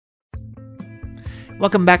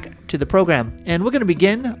Welcome back to the program, and we're going to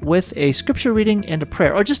begin with a scripture reading and a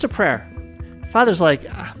prayer, or just a prayer. Father's like,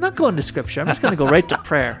 I'm not going to scripture. I'm just going to go right to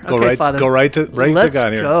prayer. Father. Go right to God here. Let's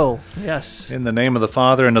go. Yes. In the name of the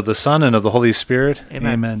Father, and of the Son, and of the Holy Spirit.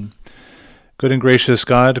 Amen. Good and gracious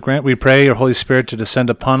God, grant, we pray, your Holy Spirit to descend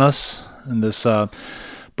upon us in this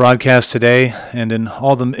broadcast today and in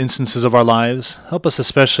all the instances of our lives. Help us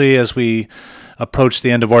especially as we approach the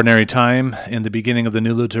end of ordinary time and the beginning of the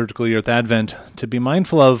new liturgical year with Advent, to be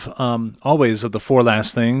mindful of always of the four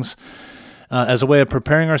last things as a way of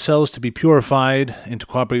preparing ourselves to be purified and to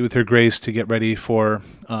cooperate with your grace to get ready for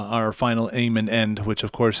our final aim and end, which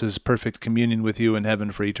of course is perfect communion with you in heaven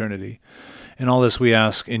for eternity. And all this we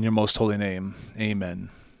ask in your most holy name. Amen.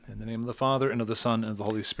 In the name of the Father, and of the Son, and of the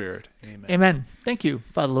Holy Spirit. Amen. Amen. Thank you,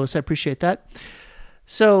 Father Lewis. I appreciate that.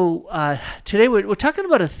 So today we're talking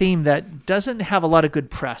about a theme that doesn't have a lot of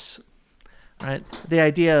good press, right? The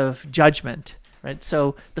idea of judgment, right?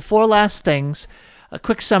 So the four last things, a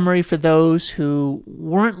quick summary for those who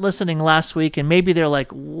weren't listening last week, and maybe they're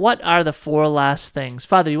like, what are the four last things?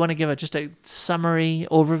 Father, you want to give just a summary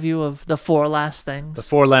overview of the four last things? The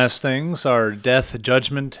four last things are death,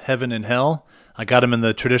 judgment, heaven, and hell. I got them in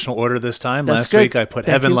the traditional order this time. That's last week I put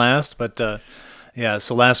Thank heaven you. last, but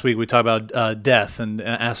so last week we talked about death and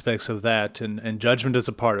aspects of that, and judgment is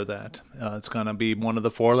a part of that. It's going to be one of the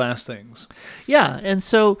four last things. Yeah, and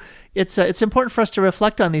so it's important for us to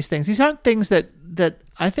reflect on these things. These aren't things that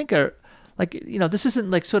I think are like, this isn't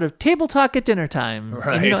like sort of table talk at dinner time.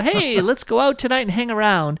 Right. And, hey, let's go out tonight and hang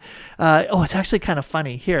around. It's actually kind of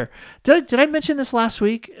funny. Here, did I mention this last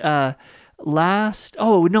week? It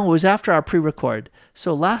was after our pre-record.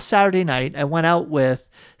 So last Saturday night, I went out with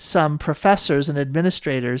some professors and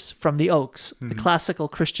administrators from the Oaks, the Classical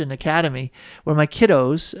Christian Academy, where my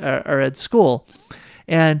kiddos are at school.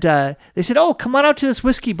 And they said, come on out to this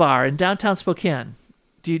whiskey bar in downtown Spokane.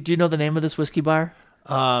 Do you know the name of this whiskey bar?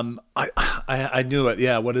 I knew it.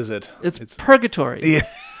 Yeah, what is it? It's Purgatory. Yeah.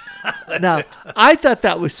 Now, I thought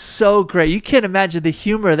that was so great. You can't imagine the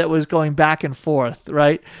humor that was going back and forth,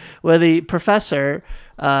 right? Where the professor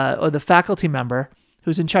or the faculty member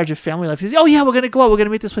who's in charge of family life, he says, we're going to go out. We're going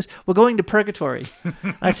to meet this place. We're going to Purgatory.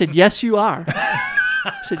 I said, yes, you are.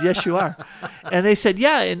 I said, yes, you are. And they said,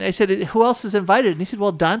 yeah. And I said, who else is invited? And he said,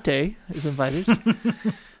 well, Dante is invited.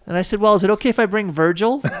 And I said, well, is it okay if I bring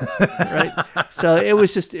Virgil? Right. So it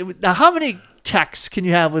was just, now how many texts can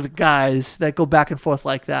you have with guys that go back and forth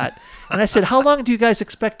like that? And I said, how long do you guys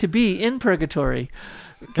expect to be in Purgatory?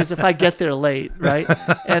 Because if I get there late, right?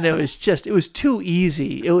 And it was too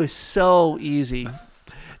easy. It was so easy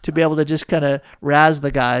to be able to just kind of razz the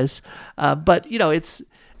guys. But, it's,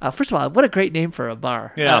 first of all, what a great name for a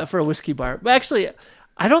bar, for a whiskey bar. But actually,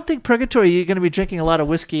 I don't think Purgatory, you're going to be drinking a lot of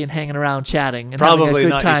whiskey and hanging around chatting and Probably having a good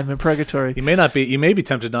not. time in Purgatory. You may be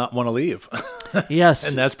tempted not want to leave. Yes.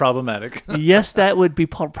 And that's problematic. Yes, that would be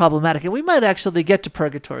problematic. And we might actually get to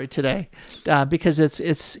Purgatory today because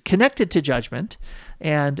it's connected to judgment,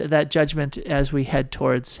 and that judgment as we head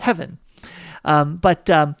towards heaven. But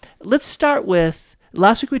let's start with,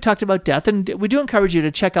 last week we talked about death, and we do encourage you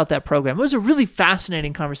to check out that program. It was a really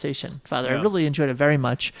fascinating conversation, Father. Yeah. I really enjoyed it very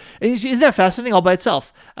much. Isn't that fascinating all by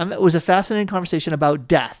itself? It was a fascinating conversation about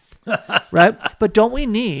death, right? But don't we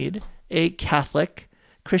need a Catholic,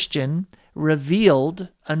 Christian, revealed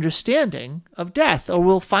understanding of death, or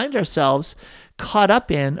we'll find ourselves caught up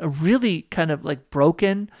in a really kind of like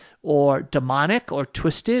broken or demonic or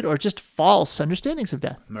twisted or just false understandings of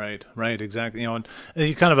death. Right, exactly. And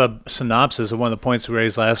kind of a synopsis of one of the points we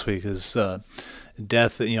raised last week is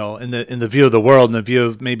death. In the view of the world, and the view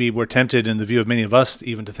of, maybe we're tempted in the view of many of us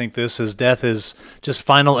even to think this is death is just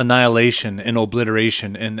final annihilation and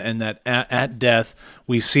obliteration, and that at death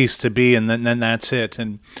we cease to be, and then that's it.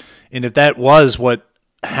 And if that was what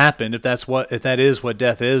happened, if that is what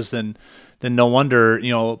death is, then no wonder,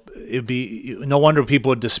 no wonder people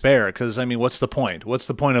would despair. Because what's the point? What's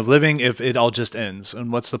the point of living if it all just ends?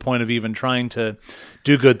 And what's the point of even trying to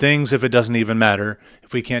do good things if it doesn't even matter,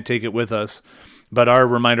 if we can't take it with us? But our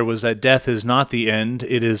reminder was that death is not the end;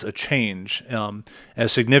 it is a change,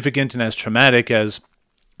 as significant and as traumatic as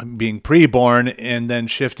being pre-born and then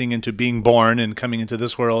shifting into being born and coming into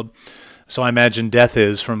this world. So I imagine death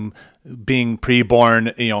is from being pre-born,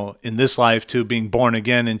 in this life, to being born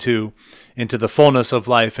again into the fullness of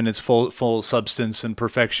life and its full substance and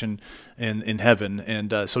perfection in heaven.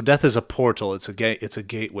 And so death is a portal. It's a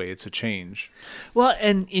gateway. It's a change. Well,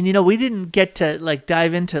 and we didn't get to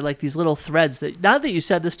dive into these little threads that, now that you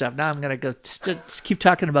said this stuff, now I'm going to go keep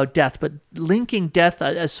talking about death, but linking death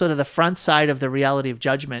as sort of the front side of the reality of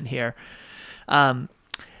judgment here.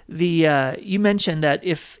 you mentioned that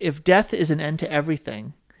if death is an end to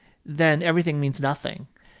everything, then everything means nothing.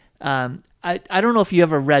 I don't know if you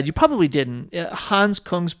ever read, you probably didn't, Hans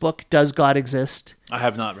Kung's book, Does God Exist? I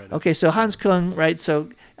have not read it. Okay, so Hans Kung, right? So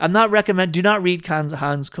do not read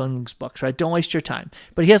Hans Kung's books, right? Don't waste your time.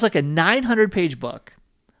 But he has like a 900-page book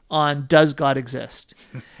on Does God Exist?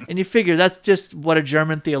 And you figure that's just what a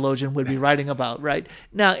German theologian would be writing about, right?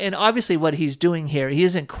 Now, and obviously what he's doing here, he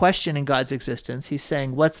isn't questioning God's existence. He's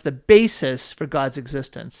saying, what's the basis for God's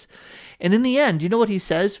existence? And in the end, you know what he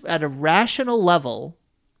says? At a rational level,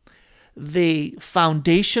 the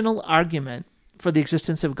foundational argument for the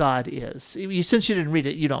existence of God is, since you didn't read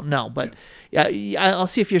it, you don't know, but I'll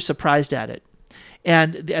see if you're surprised at it.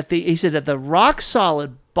 And he said at the rock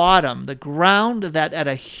solid bottom, the ground that at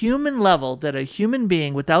a human level, that a human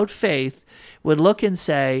being without faith would look and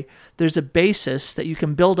say, there's a basis that you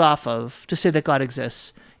can build off of to say that God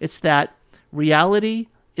exists. It's that reality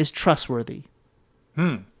is trustworthy.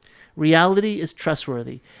 Reality is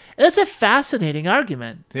trustworthy. And that's a fascinating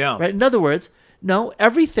argument. Yeah. Right? In other words, no,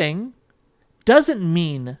 everything doesn't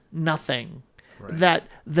mean nothing. Right. That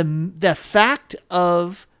the fact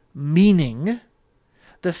of meaning,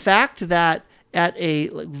 the fact that at a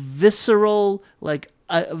visceral,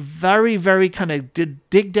 a very, very kind of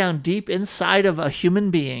dig down deep inside of a human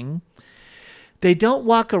being, they don't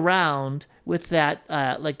walk around with that,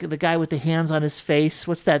 like the guy with the hands on his face.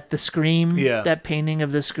 What's that? The Scream? Yeah. That painting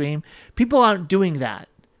of the Scream. People aren't doing that.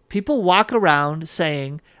 People walk around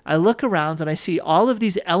saying, I look around and I see all of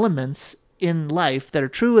these elements in life that are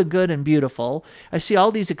true and good and beautiful. I see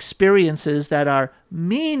all these experiences that are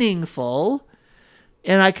meaningful.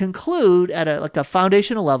 And I conclude at a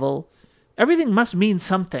foundational level, everything must mean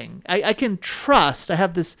something. I can trust. I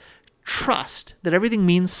have this trust that everything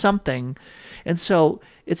means something. And so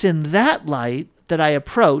it's in that light that I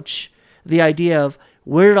approach the idea of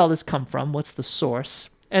where did all this come from? What's the source?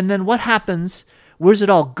 And then what happens? Where's it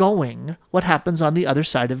all going? What happens on the other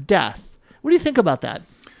side of death? What do you think about that?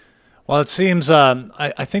 Well, it seems,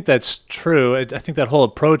 I think that's true. I think that whole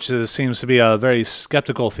approach seems to be a very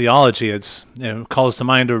skeptical theology. It calls to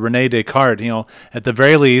mind Rene Descartes, at the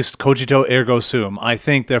very least, cogito ergo sum. I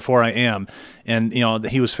think, therefore I am. And,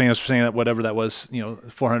 he was famous for saying that, whatever that was,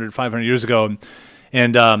 400, 500 years ago.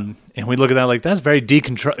 And we look at that like, that's very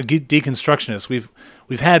deconstructionist.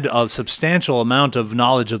 We've had a substantial amount of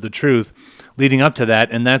knowledge of the truth leading up to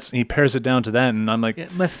that, and he pares it down to that, and I'm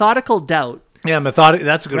like... Methodical doubt. Yeah,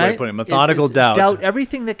 that's a good way to put it. Methodical doubt. Doubt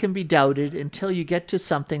everything that can be doubted until you get to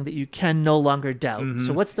something that you can no longer doubt. Mm-hmm.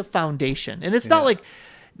 So what's the foundation? And it's not like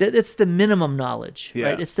it's the minimum knowledge,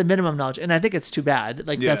 right? It's the minimum knowledge. And I think it's too bad.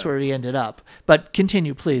 That's where we ended up. But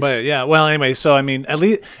continue, please. But well, anyway, so I mean, at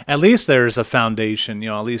least there's a foundation.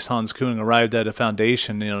 At least Hans Kung arrived at a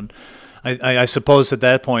foundation. I suppose at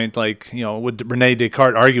that point, would Rene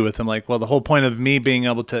Descartes argue with him? Well, the whole point of me being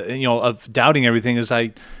able to, of doubting everything is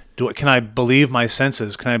can I believe my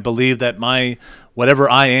senses? Can I believe that whatever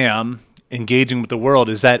I am engaging with the world,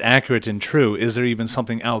 is that accurate and true? Is there even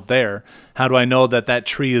something out there? How do I know that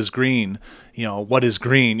tree is green? What is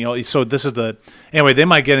green? So this is anyway, they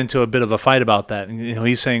might get into a bit of a fight about that.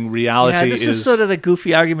 He's saying reality this is sort of the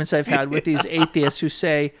goofy arguments I've had with these atheists who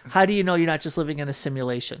say, how do you know you're not just living in a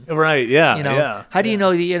simulation? Right, yeah. How do you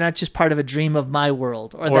know that you're not just part of a dream of my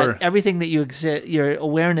world? Or that everything that your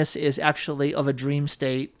awareness is actually of a dream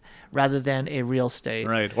state rather than a real state.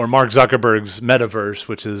 Right. Or Mark Zuckerberg's metaverse,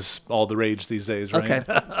 which is all the rage these days, right?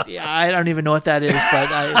 Okay. Yeah, I don't even know what that is,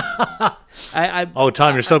 but I oh,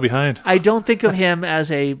 Tom, you're so behind. I don't think of him as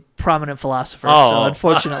a prominent philosopher, so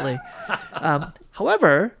unfortunately.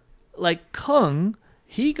 However, like Kung,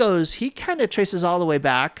 he kind of traces all the way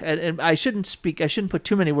back, and I shouldn't put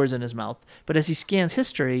too many words in his mouth, but as he scans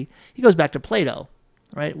history, he goes back to Plato,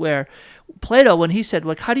 right? Where Plato, when he said,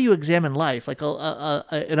 how do you examine life?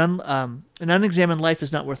 An unexamined life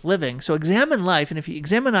is not worth living. So examine life, and if you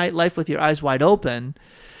examine life with your eyes wide open,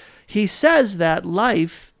 he says that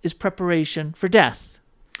life is preparation for death.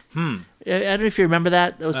 I don't know if you remember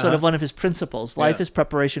that. That was sort of one of his principles. Life is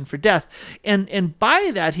preparation for death. And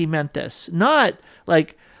by that, he meant this. Not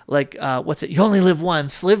what's it? You only live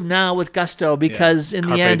once. Live now with gusto, because in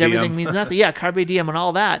the end, everything means nothing. Yeah, carpe diem and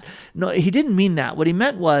all that. No, he didn't mean that. What he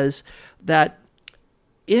meant was that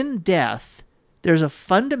in death, there's a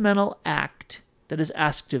fundamental act that is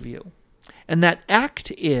asked of you. And that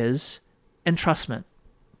act is entrustment.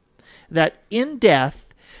 That in death,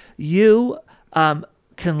 you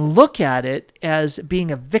can look at it as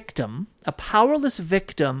being a victim, a powerless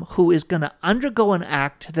victim who is going to undergo an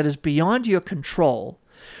act that is beyond your control.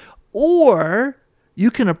 Or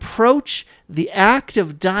you can approach the act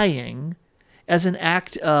of dying as an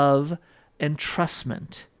act of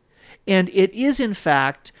entrustment. And it is, in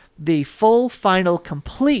fact, the full, final,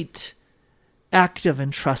 complete act of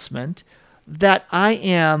entrustment that I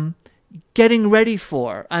am getting ready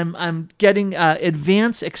for. I'm getting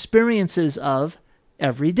advanced experiences of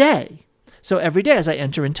every day. So every day as I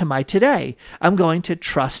enter into my today, I'm going to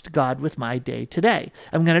trust God with my day today.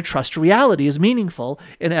 I'm going to trust reality is meaningful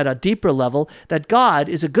and at a deeper level that God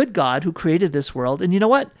is a good God who created this world. And you know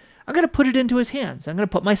what? I'm going to put it into his hands. I'm going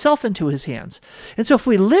to put myself into his hands. And so if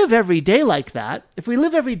we live every day like that, if we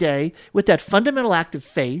live every day with that fundamental act of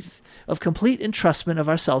faith, of complete entrustment of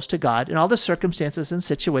ourselves to God in all the circumstances and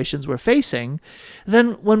situations we're facing,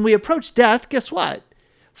 then when we approach death, guess what?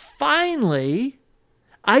 Finally,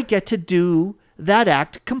 I get to do that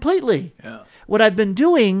act completely. Yeah. What I've been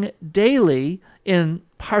doing daily in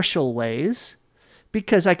partial ways,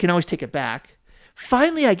 because I can always take it back,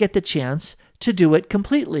 finally I get the chance to do it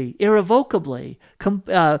completely, irrevocably,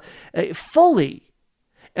 fully.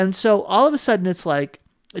 And so all of a sudden it's like,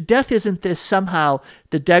 death isn't this somehow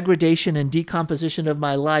the degradation and decomposition of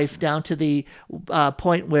my life down to the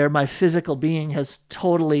point where my physical being has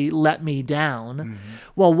totally let me down. Mm-hmm.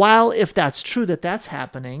 Well, while if that's true that that's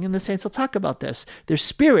happening, and the saints will talk about this, their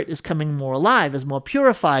spirit is coming more alive, is more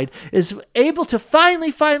purified, is able to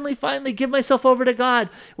finally give myself over to God.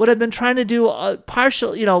 What I've been trying to do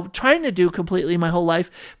trying to do completely my whole life,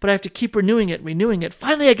 but I have to keep renewing it.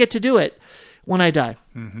 Finally, I get to do it when I die.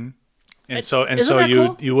 Mm-hmm. And so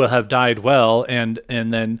cool? you will have died well, and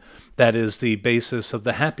then that is the basis of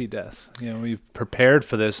the happy death. You've prepared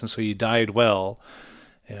for this, and so you died well.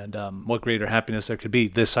 And what greater happiness there could be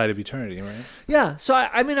this side of eternity, right? Yeah. So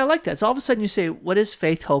I like that. So all of a sudden you say, what is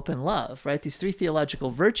faith, hope, and love, right? These three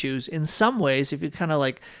theological virtues. In some ways, if you kind of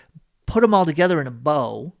like put them all together in a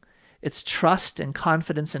bow, it's trust and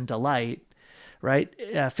confidence and delight, right?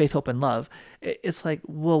 Faith, hope, and love. It's like,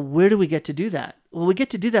 well, where do we get to do that? Well, we get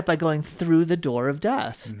to do that by going through the door of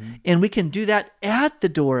death. Mm-hmm. And we can do that at the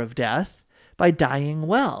door of death by dying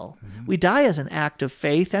well. Mm-hmm. We die as an act of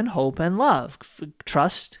faith and hope and love,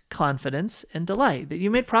 trust, confidence, and delight. That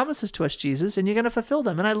you made promises to us, Jesus, and you're going to fulfill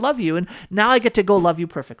them. And I love you. And now I get to go love you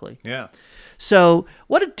perfectly. Yeah. So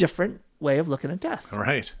what a different way of looking at death.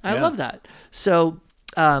 Right. I love that. So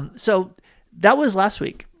that was last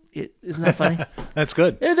week. Isn't that funny? That's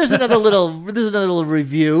good. There's another little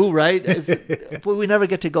review, right? We never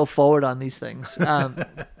get to go forward on these things.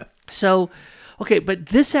 Okay, but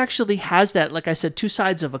this actually has that, like I said, two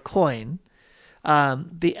sides of a coin.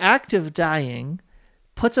 The act of dying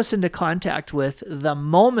puts us into contact with the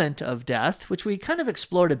moment of death, which we kind of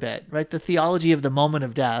explored a bit, right? The theology of the moment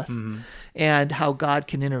of death mm-hmm. and how God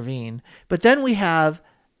can intervene. But then we have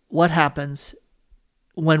what happens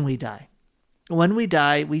when we die. When we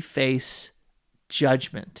die, we face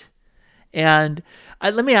judgment. And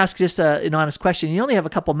let me ask just an honest question. You only have a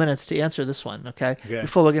couple minutes to answer this one, okay?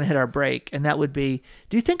 Before we're going to hit our break. And that would be,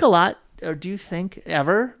 do you think a lot, or do you think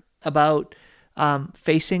ever about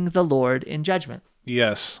facing the Lord in judgment?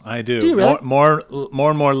 Yes, I do. Do you really? More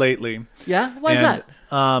and more lately. Yeah? Why is that?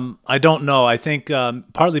 I don't know. I think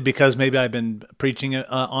partly because maybe I've been preaching it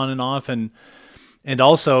on and off, and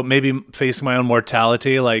also maybe facing my own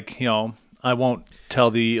mortality, like, I won't tell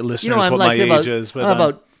the listeners what my age is. But I'm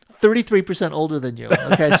about 33% older than you.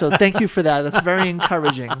 Okay, so thank you for that. That's very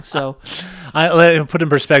encouraging. So, I put in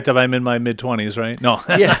perspective, I'm in my mid-20s, right? No.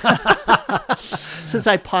 Yeah. Since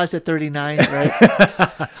I paused at 39, right?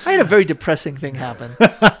 I had a very depressing thing happen.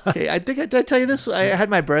 Okay, did I tell you this? I had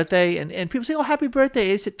my birthday, and people say, "Oh, happy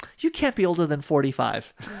birthday!" I said, "You can't be older than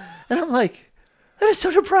 45," and I'm like, that is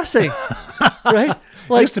so depressing, right?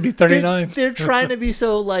 Like, I used to be 39. They're trying to be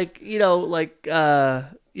so what's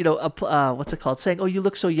it called? Saying, "Oh, you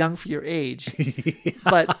look so young for your age," yeah.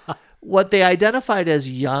 But what they identified as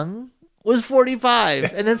young was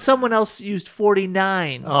 45, and then someone else used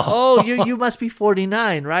 49. Oh, you must be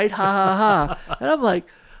 49, right? Ha ha ha! And I'm like,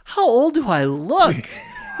 how old do I look?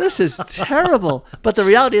 This is terrible. But the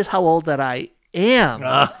reality is how old that I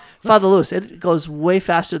am. Father Lewis, it goes way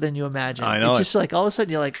faster than you imagine. I know. It's just like all of a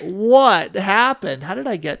sudden you're like, what happened? How did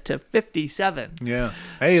I get to 57? Yeah.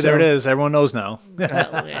 Hey, there it is. Everyone knows now.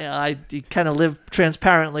 I kind of live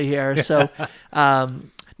transparently here. So,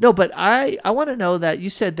 no, but I want to know that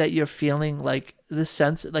you said that you're feeling like this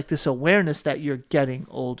sense, like this awareness that you're getting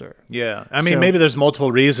older. Yeah. I mean, maybe there's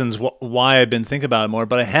multiple reasons why I've been thinking about it more,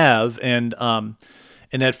 but I have. And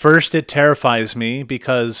at first it terrifies me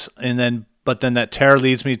but then that terror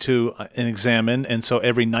leads me to an examine. And so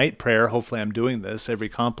every night prayer, hopefully I'm doing this, every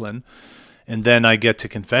Compline. And then I get to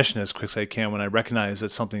confession as quick as I can when I recognize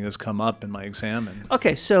that something has come up in my exam. And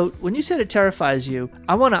Okay, so when you said it terrifies you,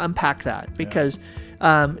 I want to unpack that because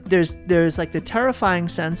there's like the terrifying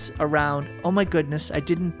sense around, oh my goodness, I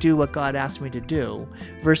didn't do what God asked me to do,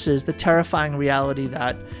 versus the terrifying reality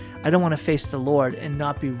that I don't want to face the Lord and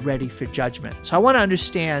not be ready for judgment. So I want to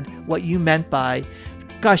understand what you meant by,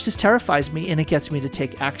 gosh, this terrifies me and it gets me to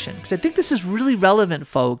take action. Because I think this is really relevant,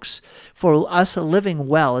 folks, for us living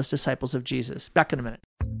well as disciples of Jesus. Back in a minute.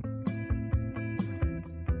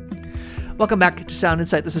 Welcome back to Sound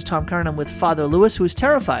Insight. This is Tom Curran. I'm with Father Lewis, who is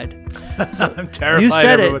terrified. So I'm terrified. You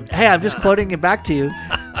said everyone. it. Hey, I'm just quoting it back to you.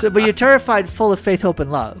 But you're terrified, full of faith, hope,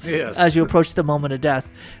 and love as you approach the moment of death.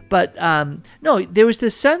 But no, there was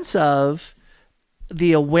this sense of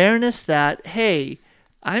the awareness that, hey,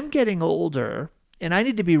 I'm getting older, and I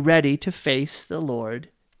need to be ready to face the Lord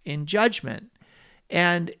in judgment.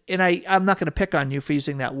 And I'm not going to pick on you for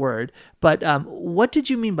using that word, but what did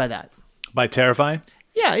you mean by that? By terrified?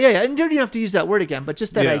 Yeah. And you don't have to use that word again, but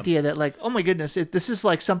just that idea that, like, oh my goodness, this is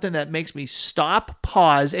like something that makes me stop,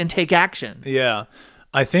 pause, and take action. Yeah.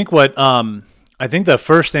 I think the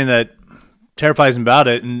first thing that terrifies me about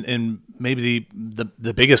it, and maybe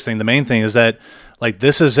the biggest thing, the main thing, is that, like,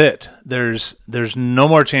 this is it. There's no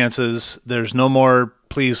more chances. There's no more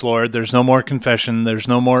please, Lord. There's no more confession. There's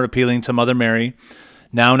no more appealing to Mother Mary.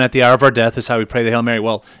 Now and at the hour of our death is how we pray the Hail Mary.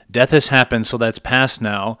 Well, death has happened, so that's past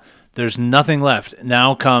now. There's nothing left.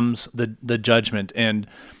 Now comes the judgment, and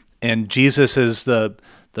Jesus is the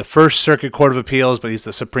First Circuit Court of Appeals, but he's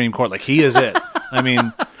the Supreme Court. Like, he is it. I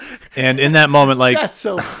mean, and in that moment, like, that's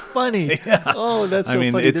so funny. Yeah. Oh, that's so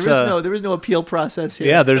funny. It's, there is no appeal process here.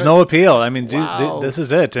 Yeah, there's no appeal. I mean, wow. This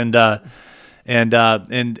is it. And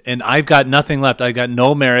I've got nothing left. I got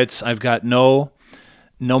no merits. I've got no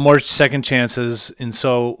more second chances. And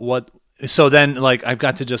so then, like, I've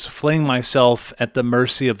got to just fling myself at the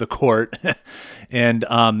mercy of the court, and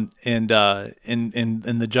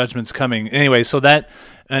the judgment's coming anyway. So that,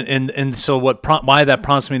 and so why that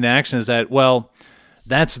prompts me into action is that, well,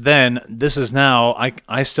 that's then. This is now.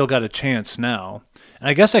 I still got a chance now, and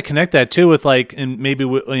I guess I connect that too with, like, and maybe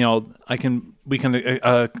we can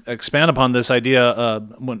expand upon this idea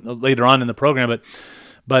later on in the program,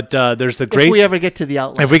 but there's the great. If we ever get to the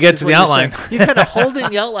outline. If we get to the outline, you're kind of holding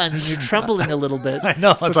the outline and you're trembling a little bit. I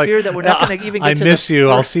know. It's fear that we're not going to even get to miss you.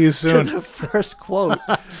 I'll see you soon. To the first quote.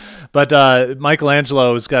 But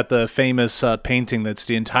Michelangelo's got the famous painting that's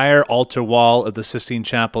the entire altar wall of the Sistine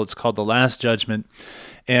Chapel. It's called The Last Judgment.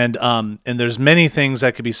 And there's many things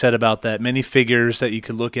that could be said about that, many figures that you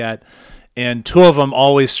could look at. And two of them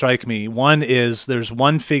always strike me. One is there's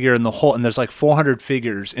one figure in the whole, and there's like 400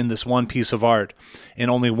 figures in this one piece of art. And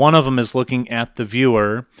only one of them is looking at the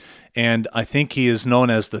viewer. And I think he is known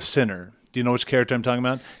as the sinner. Do you know which character I'm talking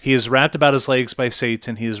about? He is wrapped about his legs by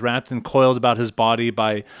Satan. He is wrapped and coiled about his body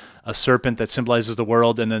by a serpent that symbolizes the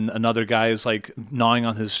world, and then another guy is like gnawing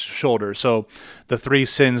on his shoulder. So the three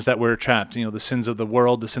sins that we're trapped, the sins of the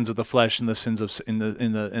world, the sins of the flesh, and the sins of in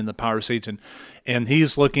the power of Satan. And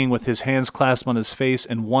he's looking with his hands clasped on his face,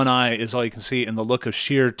 and one eye is all you can see, and the look of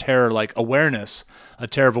sheer terror, like awareness, a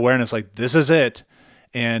terror of awareness, like this is it.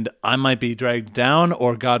 And I might be dragged down,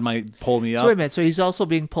 or God might pull me up. So wait a minute. So he's also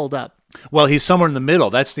being pulled up. Well, he's somewhere in the middle.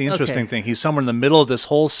 That's the interesting thing. He's somewhere in the middle of this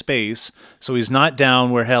whole space. So he's not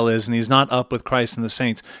down where hell is, and he's not up with Christ and the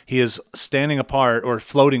saints. He is standing apart or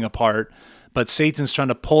floating apart, but Satan's trying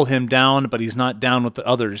to pull him down, but he's not down with the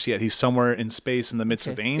others yet. He's somewhere in space in the midst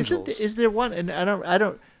of angels. Is there one? And I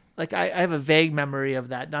don't like. I have a vague memory of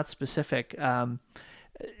that, not specific.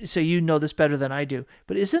 So you know this better than I do.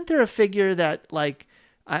 But isn't there a figure that, like,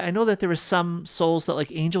 I know that there are some souls that,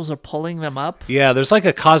 like, angels are pulling them up. Yeah, there's like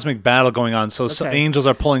a cosmic battle going on. So some angels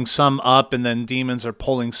are pulling some up, and then demons are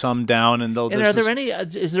pulling some down. And are there any? Are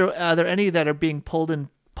there any that are being pulled in,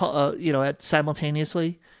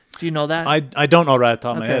 simultaneously? Do you know that? I don't know right off the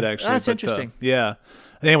top of my head, actually. That's interesting. Yeah.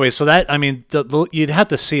 Anyway, so that, I mean, you'd have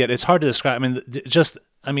to see it. It's hard to describe.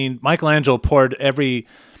 I mean, Michelangelo poured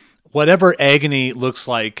whatever agony looks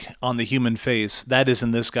like on the human face, that is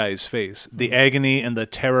in this guy's face. The agony and the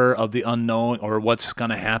terror of the unknown, or what's going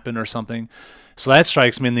to happen or something. So that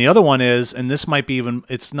strikes me. And the other one is, and this might be even,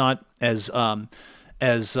 it's not as graphic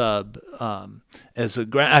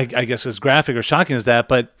or shocking as that,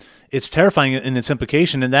 but it's terrifying in its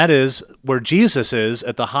implication. And that is where Jesus is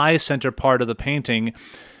at the high center part of the painting.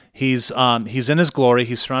 He's in his glory.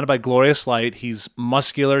 He's surrounded by glorious light. He's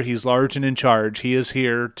muscular. He's large and in charge. He is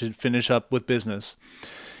here to finish up with business.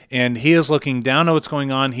 And he is looking down at what's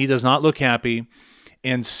going on. He does not look happy.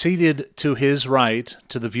 And seated to his right,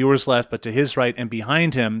 to the viewer's left, but to his right and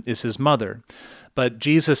behind him is his mother. But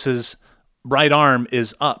Jesus is right arm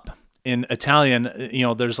is up. In Italian,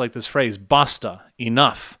 there's like this phrase, basta,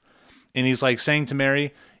 enough. And he's like saying to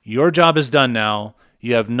Mary, your job is done now.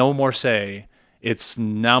 You have no more say. It's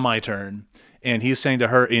now my turn. And he's saying to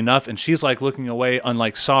her, enough. And she's like looking away,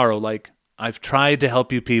 unlike sorrow, like, I've tried to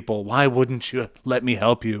help you people. Why wouldn't you let me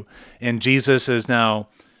help you? And Jesus is now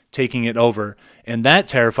taking it over. And that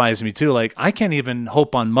terrifies me too. Like, I can't even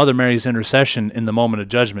hope on Mother Mary's intercession in the moment of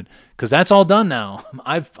judgment, because that's all done now.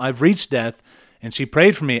 I've reached death, and she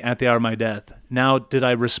prayed for me at the hour of my death. Now, did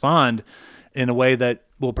I respond in a way that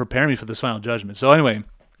will prepare me for this final judgment? So anyway,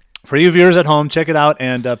 for you viewers at home, check it out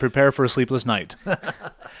and prepare for a sleepless night.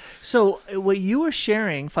 So what you were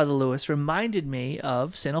sharing, Father Lewis, reminded me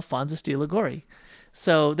of St. Alphonsus de Liguori.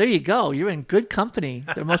 So there you go. You're in good company.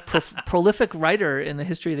 The most prolific writer in the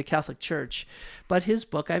history of the Catholic Church. But his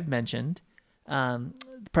book I've mentioned,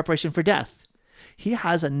 Preparation for Death. He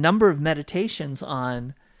has a number of meditations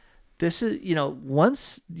on this. Is,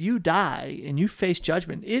 once you die and you face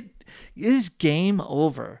judgment, it is game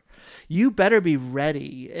over. You better be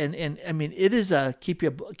ready. And I mean, it is a keep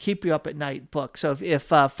you up at night book. So if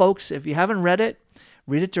folks, if you haven't read it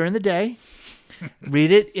during the day,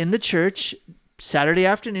 read it in the church Saturday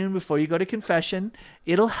afternoon before you go to confession.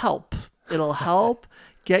 It'll help. It'll help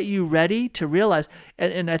get you ready to realize.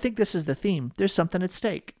 And I think this is the theme. There's something at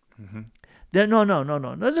stake. Mm-hmm.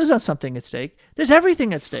 No. There's not something at stake. There's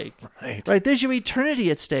everything at stake. Right. There's your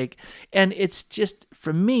eternity at stake. And it's just,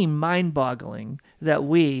 for me, mind-boggling that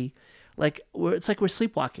it's like we're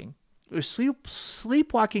sleepwalking. We're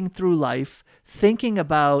sleepwalking through life, thinking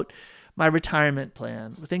about my retirement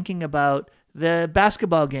plan. We're thinking about the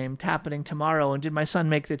basketball game happening tomorrow, and did my son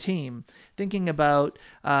make the team? Thinking about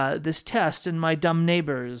this test and my dumb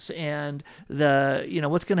neighbors, and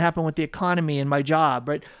what's going to happen with the economy and my job.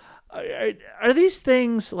 Right? Are these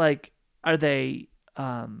things like, are they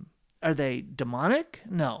demonic?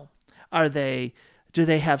 No. Do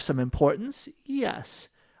they have some importance? Yes.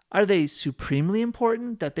 Are they supremely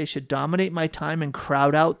important that they should dominate my time and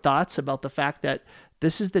crowd out thoughts about the fact that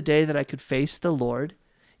this is the day that I could face the Lord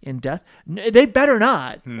in death? They better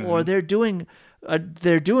not, or they're doing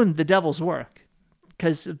the devil's work,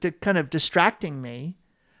 because they're kind of distracting me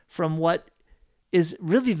from what is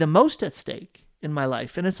really the most at stake in my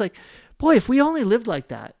life. And it's like, boy, if we only lived like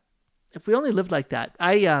that. Because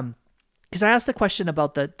I asked the question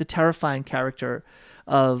about the terrifying character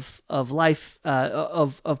of life,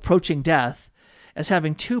 of approaching death, as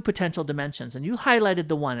having two potential dimensions. And you highlighted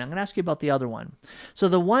the one. I'm going to ask you about the other one. So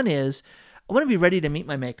the one is, I want to be ready to meet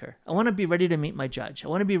my Maker. I want to be ready to meet my Judge. I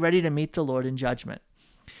want to be ready to meet the Lord in judgment.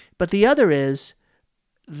 But the other is,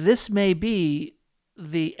 this may be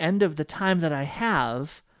the end of the time that I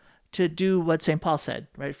have to do what St. Paul said,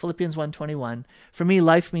 right? Philippians 1:21, for me,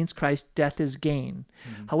 life means Christ, death is gain.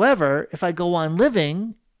 Mm-hmm. However, if I go on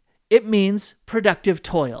living, it means productive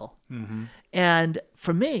toil. Mm-hmm. And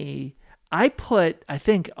for me, I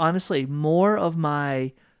think, honestly, more of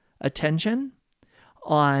my attention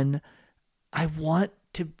on, I want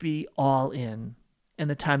to be all in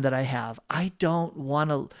the time that I have. I don't want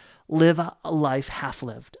to live a life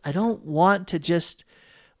half-lived. I don't want to just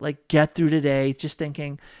get through today just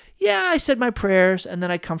thinking, yeah, I said my prayers, and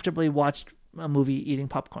then I comfortably watched a movie eating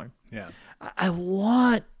popcorn. Yeah, I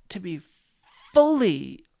want to be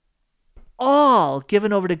fully all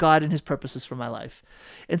given over to God and his purposes for my life.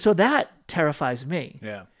 And so that terrifies me.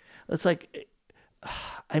 Yeah. It's like,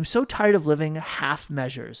 I'm so tired of living half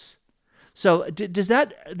measures. So does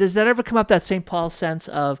that ever come up, that St. Paul sense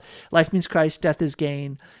of life means Christ, death is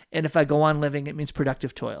gain, and if I go on living, it means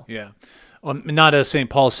productive toil? Yeah. Well, not as St.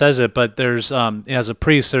 Paul says it, but there's as a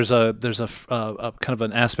priest, there's a kind of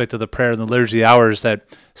an aspect of the prayer in the Liturgy Hours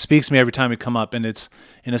that speaks to me every time we come up, and it's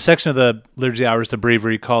in a section of the Liturgy Hours, the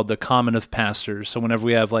breviary, called the Common of Pastors. So whenever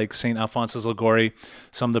we have St. Alphonsus Liguori,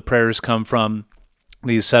 some of the prayers come from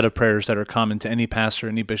these set of prayers that are common to any pastor,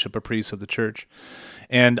 any bishop or priest of the church.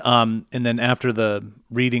 And then after the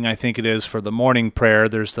reading, I think it is, for the morning prayer,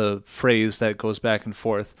 there's the phrase that goes back and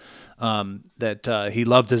forth, that he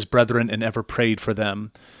loved his brethren and ever prayed for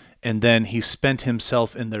them, and then he spent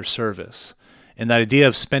himself in their service. And that idea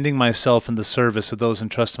of spending myself in the service of those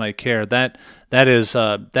entrusted to my care, that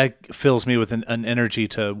fills me with an energy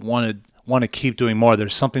to want to keep doing more.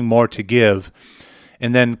 There's something more to give.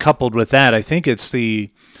 And then coupled with that, I think it's in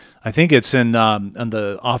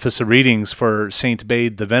the Office of Readings for Saint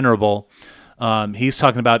Bede the Venerable. He's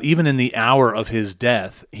talking about, even in the hour of his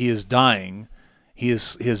death, he is dying.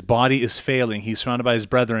 His body is failing. He's surrounded by his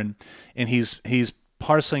brethren, and he's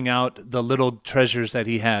parsing out the little treasures that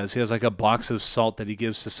he has. He has like a box of salt that he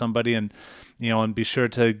gives to somebody, and and be sure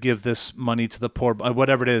to give this money to the poor,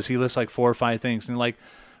 whatever it is. He lists like 4 or 5 things, and like,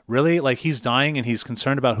 really, like, he's dying and he's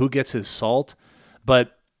concerned about who gets his salt.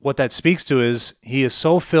 But what that speaks to is he is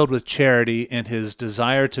so filled with charity and his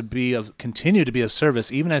desire to continue to be of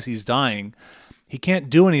service, even as he's dying. He can't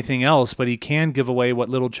do anything else, but he can give away what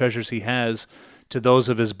little treasures he has to those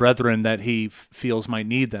of his brethren that he feels might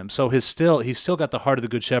need them. So he's still got the heart of the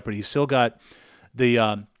Good Shepherd. He's still got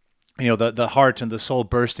the the heart and the soul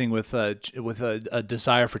bursting with a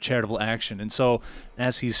desire for charitable action. And so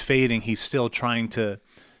as he's fading, he's still trying to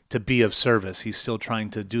be of service. He's still trying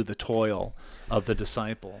to do the toil of the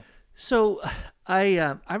disciple. So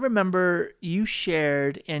I remember you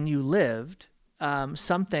shared and you lived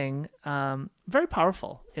something very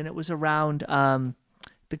powerful, and it was around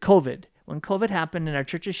the COVID. When COVID happened and our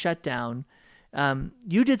churches shut down,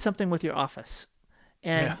 you did something with your office,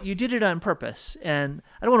 and you did it on purpose. And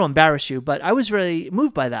I don't want to embarrass you, but I was really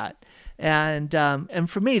moved by that. And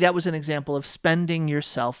for me, that was an example of spending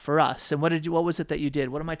yourself for us. And what was it that you did?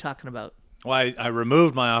 What am I talking about? Well, I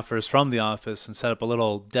removed my office from the office and set up a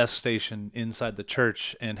little desk station inside the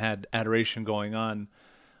church and had adoration going on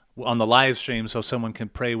the live stream, so someone can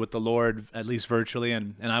pray with the Lord, at least virtually.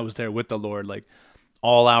 And I was there with the Lord, like,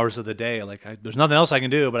 all hours of the day. Like, there's nothing else I can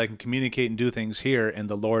do, but I can communicate and do things here, and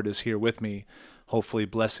the Lord is here with me, hopefully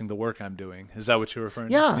blessing the work I'm doing. Is that what you're referring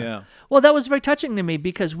to? Yeah. Well, that was very touching to me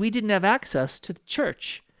because we didn't have access to the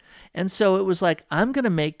church. And so it was like, I'm going to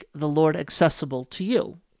make the Lord accessible to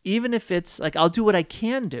you, even if it's like, I'll do what I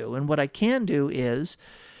can do. And what I can do is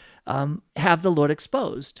have the Lord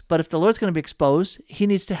exposed. But if the Lord's going to be exposed, he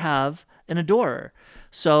needs to have an adorer.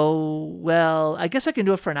 So, well, I guess I can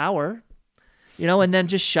do it for an hour, and then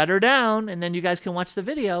just shut her down, and then you guys can watch the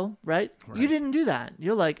video, right? You didn't do that.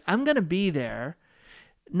 You're like, I'm going to be there,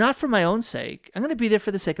 not for my own sake. I'm going to be there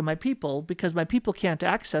for the sake of my people, because my people can't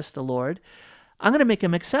access the Lord. I'm going to make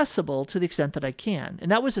him accessible to the extent that I can. And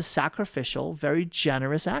that was a sacrificial, very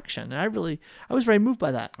generous action. And I was very moved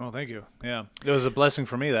by that. Oh, thank you. Yeah. It was a blessing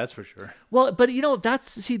for me, that's for sure. Well, but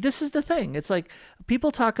this is the thing. It's like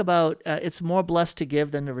people talk about it's more blessed to give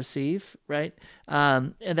than to receive, right?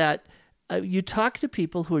 And that you talk to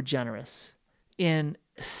people who are generous in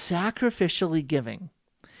sacrificially giving.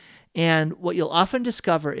 And what you'll often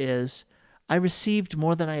discover is, I received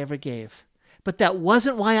more than I ever gave. But that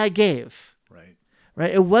wasn't why I gave.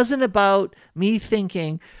 Right? It wasn't about me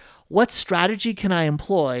thinking, what strategy can I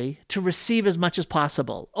employ to receive as much as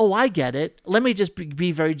possible? Oh, I get it. Let me just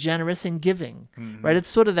be very generous in giving. Mm-hmm. Right? It's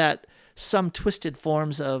sort of that some twisted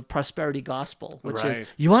forms of prosperity gospel, which is,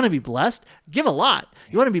 you want to be blessed? Give a lot.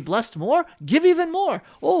 You want to be blessed more? Give even more.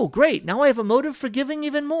 Oh, great. Now I have a motive for giving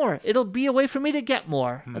even more. It'll be a way for me to get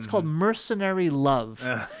more. That's called mercenary love.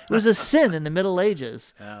 It was a sin in the Middle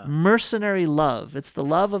Ages. Mercenary love. It's the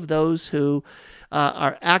love of those who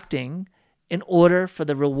are acting in order for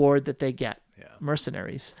the reward that they get.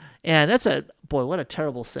 Mercenaries. And that's what a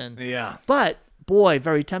terrible sin. Yeah. But boy,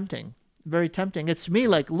 very tempting. Very tempting. It's me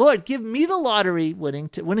like, Lord, give me the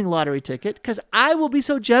winning lottery ticket, because I will be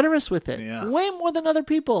so generous with it. Way more than other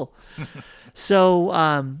people.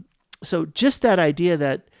 So just that idea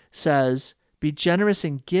that says, be generous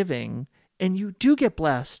in giving, and you do get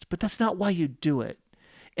blessed, but that's not why you do it.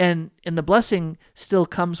 And the blessing still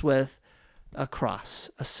comes with a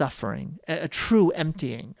cross, a suffering, a true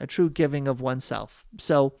emptying, a true giving of oneself.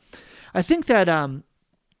 So I think that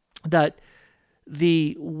that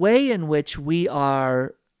the way in which we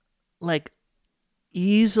are like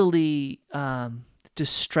easily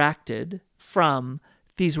distracted from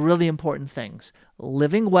these really important things,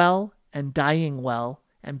 living well and dying well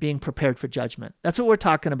and being prepared for judgment. That's what we're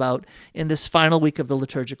talking about in this final week of the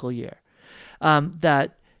liturgical year.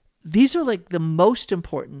 That these are like the most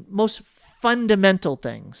important, most fundamental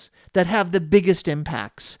things that have the biggest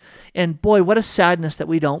impacts. And boy, what a sadness that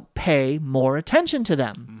we don't pay more attention to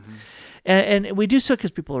them. Mm-hmm. And we do so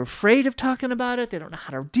because people are afraid of talking about it. They don't know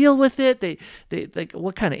how to deal with it. They like,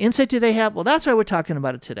 what kind of insight do they have? Well, that's why we're talking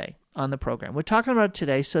about it today on the program. We're talking about it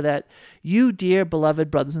today so that you, dear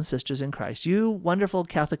beloved brothers and sisters in Christ, you wonderful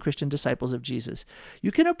Catholic Christian disciples of Jesus,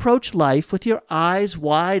 you can approach life with your eyes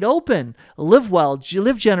wide open. Live well,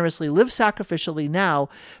 live generously, live sacrificially now,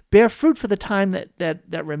 bear fruit for the time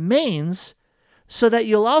that remains, so that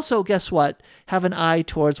you'll also, guess what, have an eye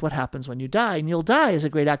towards what happens when you die. And you'll die as a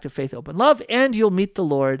great act of faith, open love, and you'll meet the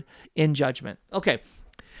Lord in judgment. Okay,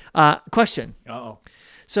 question. Uh-oh.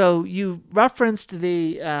 So you referenced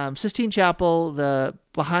the Sistine Chapel, the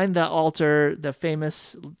behind the altar, the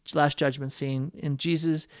famous Last Judgment scene in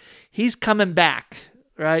Jesus. He's coming back,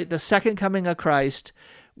 right? The second coming of Christ,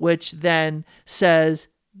 which then says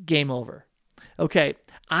game over. Okay,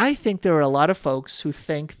 I think there are a lot of folks who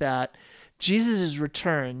think that Jesus'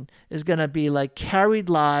 return is going to be like carried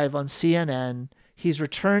live on CNN. He's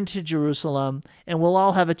returned to Jerusalem, and we'll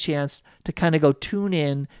all have a chance to kind of go tune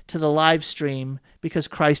in to the live stream because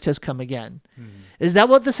Christ has come again. Is that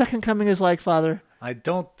what the second coming is like, Father? I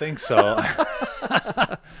don't think so.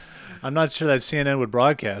 I'm not sure that CNN would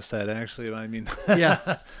broadcast that, actually. I mean,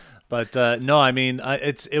 Yeah. but no, I mean,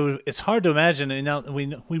 it's hard to imagine. And now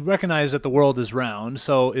we recognize that the world is round.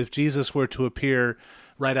 So if Jesus were to appear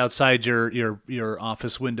right outside your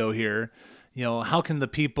office window here, how can the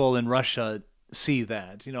people in Russia see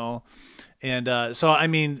that? And so I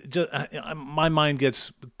mean, my mind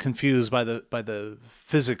gets confused by the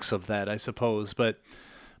physics of that, I suppose.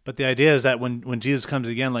 But the idea is that when Jesus comes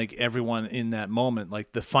again, like everyone in that moment,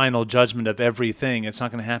 like the final judgment of everything, it's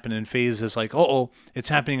not going to happen in phases. Like, it's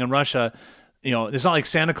happening in Russia. It's not like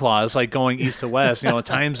Santa Claus, like going east to west, a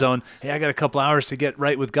time zone. Hey, I got a couple hours to get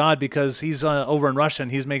right with God because he's over in Russia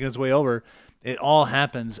and he's making his way over. It all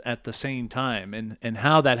happens at the same time. And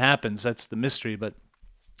how that happens, that's the mystery. But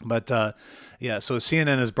yeah, so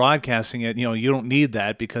CNN is broadcasting it. You don't need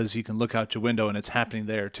that because you can look out your window and it's happening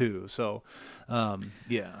there too. So,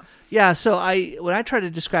 yeah. Yeah, so when I try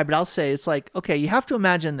to describe it, I'll say it's like, okay, you have to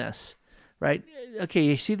imagine this, right? Okay,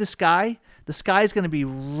 you see the sky? The sky is going to be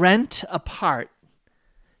rent apart.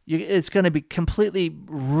 It's going to be completely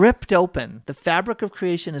ripped open. The fabric of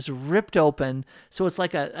creation is ripped open, so it's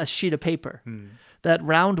like a sheet of paper. That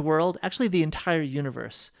round world, actually the entire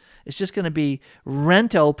universe, is just going to be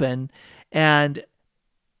rent open, and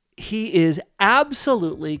he is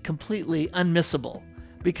absolutely, completely unmissable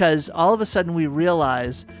because all of a sudden we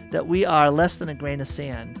realize that we are less than a grain of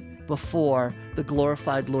sand before the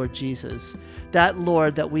glorified Lord Jesus. That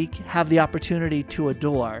Lord that we have the opportunity to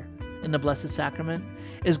adore in the Blessed Sacrament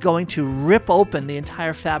is going to rip open the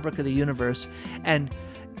entire fabric of the universe, and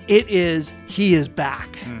he is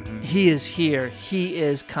back. He is here. He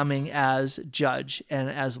is coming as judge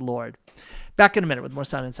and as Lord. Back in a minute with more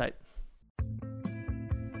Sound Insight.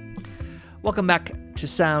 Welcome back to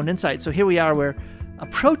Sound Insight. So here we are. We're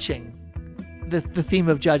approaching the theme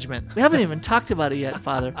of judgment. We haven't even talked about it yet,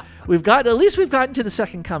 Father. At least we've gotten to the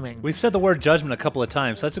second coming. We've said the word judgment a couple of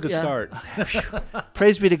times. So that's a good start.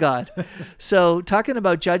 Praise be to God. So talking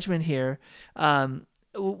about judgment here,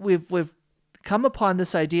 we've come upon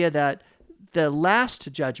this idea that the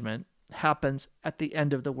last judgment happens at the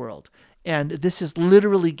end of the world. And this is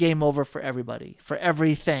literally game over for everybody, for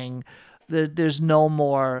everything. There's no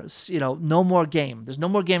more, no more game. There's no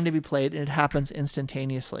more game to be played, and it happens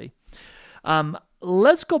instantaneously.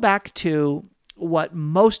 Let's go back to what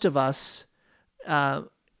most of us,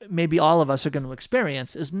 maybe all of us, are going to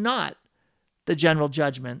experience is not the general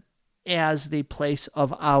judgment as the place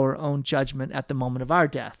of our own judgment at the moment of our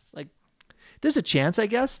death. Like, there's a chance, I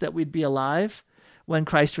guess, that we'd be alive when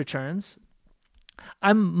Christ returns.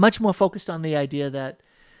 I'm much more focused on the idea that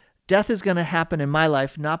death is going to happen in my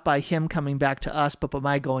life, not by him coming back to us, but by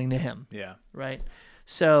my going to him. Yeah. Right?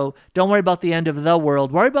 So don't worry about the end of the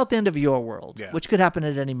world. Worry about the end of your world, which could happen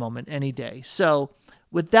at any moment, any day. So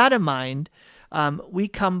with that in mind, we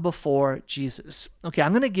come before Jesus. Okay,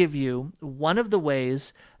 I'm going to give you one of the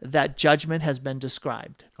ways that judgment has been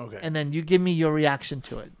described. Okay. And then you give me your reaction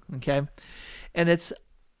to it. Okay? And it's,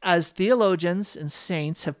 as theologians and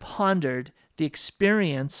saints have pondered the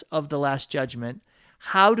experience of the Last Judgment,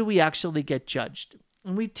 how do we actually get judged?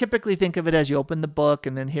 And we typically think of it as you open the book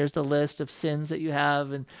and then here's the list of sins that you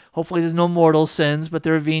have, and hopefully there's no mortal sins, but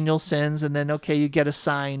there are venial sins, and then, okay, you get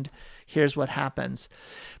assigned, here's what happens.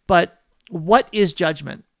 But what is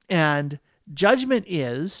judgment? And judgment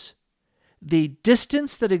is the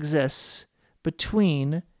distance that exists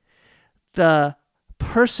between the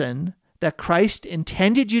person that Christ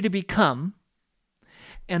intended you to become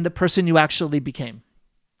and the person you actually became.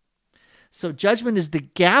 So judgment is the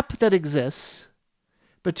gap that exists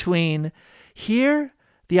between here,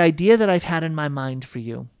 the idea that I've had in my mind for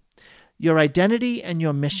you, your identity and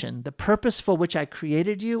your mission, the purpose for which I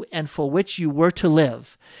created you and for which you were to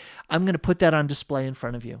live. I'm going to put that on display in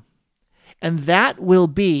front of you. And that will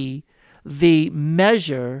be the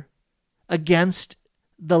measure against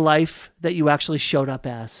the life that you actually showed up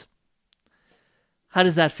as. How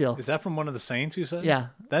does that feel? Is that from one of the saints you said? Yeah.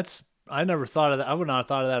 I never thought of that. I would not have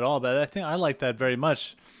thought of that at all, but I think I like that very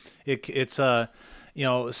much. It's in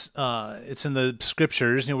the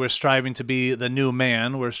scriptures. We're striving to be the new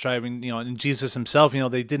man. We're striving, and Jesus himself,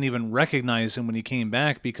 they didn't even recognize him when he came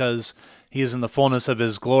back because he is in the fullness of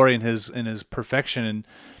his glory and his perfection.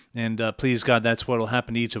 And please, God, that's what will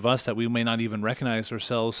happen to each of us, that we may not even recognize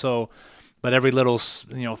ourselves. So, but every little,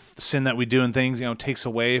 sin that we do and things, takes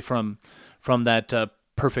away from that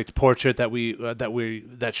perfect portrait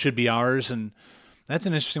that should be ours. And that's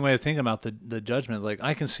an interesting way of thinking about the judgment. Like,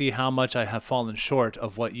 I can see how much I have fallen short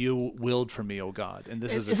of what you willed for me, oh God. And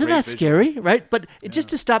this is Isn't that scary, right? But just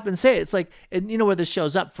to stop and say it, it's like, and where this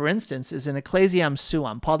shows up, for instance, is in Ecclesiam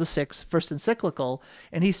Suam, Paul VI's first encyclical,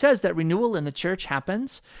 and he says that renewal in the church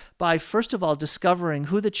happens by, first of all, discovering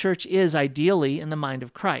who the church is ideally in the mind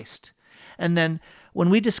of Christ. And then when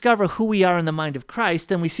we discover who we are in the mind of Christ,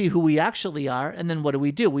 then we see who we actually are. And then what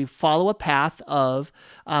do? We follow a path of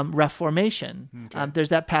reformation. Okay. There's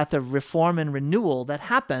that path of reform and renewal that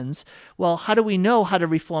happens. Well, how do we know how to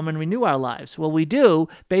reform and renew our lives? Well, we do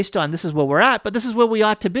based on this is where we're at, but this is where we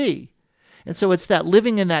ought to be. And so it's that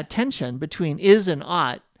living in that tension between is and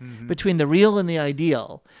ought, between the real and the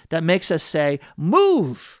ideal, that makes us say,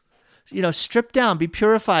 move. Strip down, be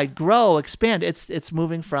purified, grow, expand. It's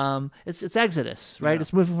moving from, it's Exodus, right? Yeah.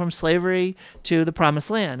 It's moving from slavery to the promised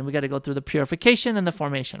land. And we got to go through the purification and the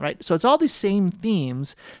formation, right? So it's all these same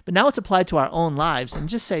themes, but now it's applied to our own lives. And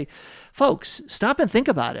just say, folks, stop and think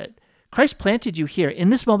about it. Christ planted you here in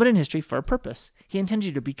this moment in history for a purpose. He intended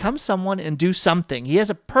you to become someone and do something. He has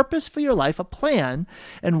a purpose for your life, a plan.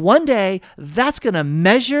 And one day that's going to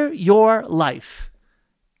measure your life.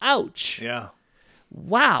 Ouch. Yeah.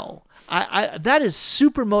 Wow. I that is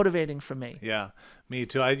super motivating for me. Yeah, me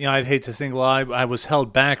too. I'd hate to think, well, I was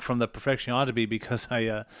held back from the perfection I ought to be because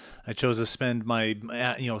I chose to spend my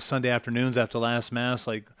Sunday afternoons after last Mass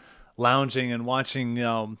like lounging and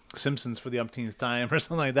watching Simpsons for the umpteenth time or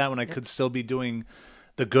something like that, when I could still be doing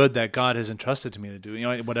the good that God has entrusted to me to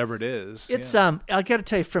do, whatever it is. It's I got to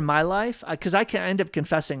tell you, from my life, because I can end up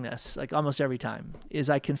confessing this like almost every time, is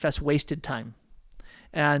I confess wasted time.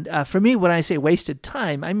 And for me, when I say wasted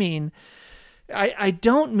time, I mean, I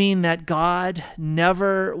don't mean that God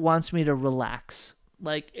never wants me to relax.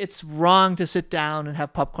 Like, it's wrong to sit down and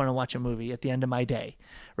have popcorn and watch a movie at the end of my day,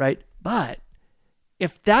 right? But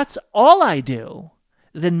if that's all I do,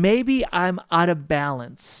 then maybe I'm out of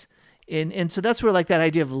balance. And so that's where, like, that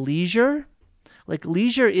idea of leisure, like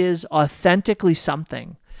leisure is authentically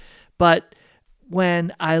something. But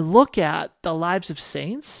when I look at the lives of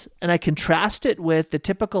saints and I contrast it with the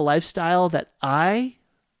typical lifestyle that I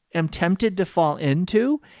am tempted to fall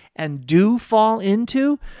into and do fall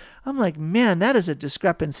into, I'm like, man, that is a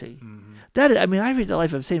discrepancy. Mm-hmm. I read the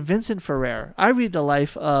life of St. Vincent Ferrer. I read the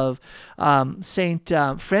life of St.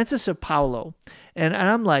 Francis of Paulo. And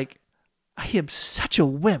I'm like, I am such a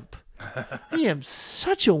wimp. I am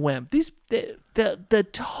such a wimp. The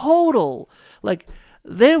total, like,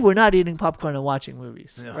 they were not eating popcorn and watching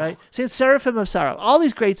movies, right? St. Seraphim of Sarov, all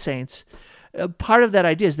these great saints, part of that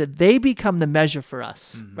idea is that they become the measure for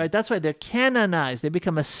us, right? That's why they're canonized. They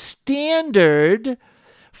become a standard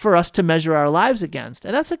for us to measure our lives against.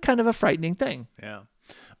 And that's a kind of a frightening thing. Yeah.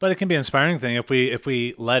 But it can be an inspiring thing if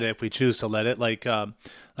we let it, if we choose to let it.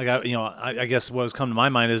 I guess what has come to my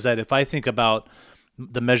mind is that if I think about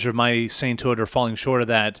the measure of my sainthood or falling short of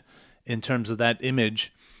that in terms of that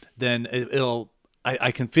image, then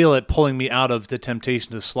I can feel it pulling me out of the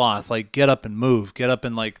temptation to sloth. Like, get up and move. Get up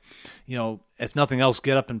and, if nothing else,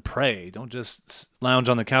 get up and pray. Don't just lounge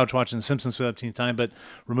on the couch watching The Simpsons for the 15th time, but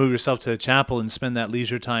remove yourself to the chapel and spend that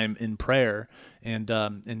leisure time in prayer and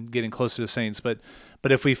getting closer to saints. But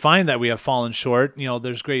if we find that we have fallen short,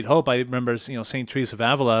 there's great hope. I remember, St. Teresa of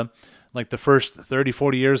Avila, like the first 30,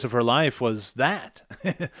 40 years of her life was that.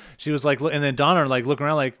 She was like, and then Donna, like, looking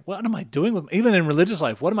around like, what am I doing? Even in religious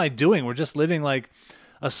life, what am I doing? We're just living like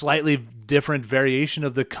a slightly different variation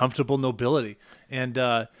of the comfortable nobility. And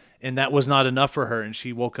that was not enough for her. And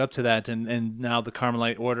she woke up to that. And now the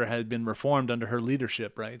Carmelite order had been reformed under her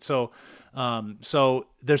leadership, right? So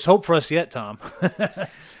there's hope for us yet, Tom.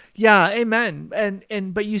 Yeah, amen.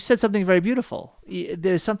 But you said something very beautiful.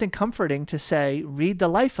 There's something comforting to say, read the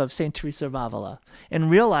life of St. Teresa of Avila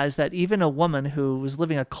and realize that even a woman who was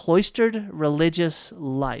living a cloistered religious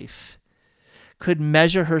life could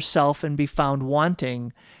measure herself and be found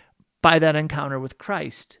wanting by that encounter with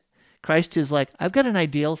Christ. Christ is like, I've got an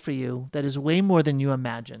ideal for you that is way more than you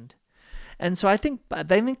imagined. And so I think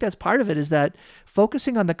that's part of it, is that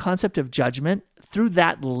focusing on the concept of judgment through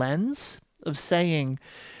that lens of saying,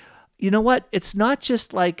 you know what? It's not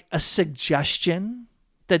just like a suggestion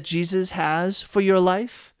that Jesus has for your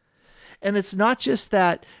life. And it's not just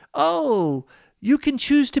that, oh, you can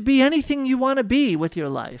choose to be anything you want to be with your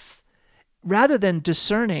life. Rather than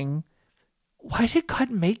discerning, why did God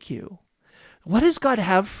make you? What does God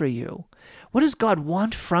have for you? What does God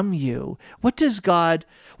want from you? What has God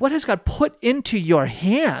put into your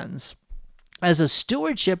hands as a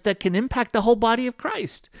stewardship that can impact the whole body of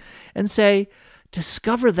Christ? And say,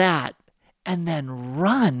 discover that and then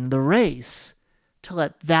run the race to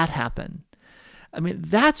let that happen. I mean,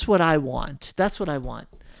 that's what I want. That's what I want.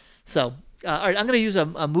 So, all right, I'm going to use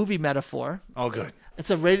a movie metaphor. Oh, good. It's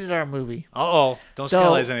a rated R movie. Uh-oh. Don't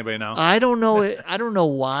scandalize anybody now. I don't know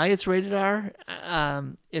why it's rated R.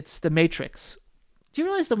 It's The Matrix. Do you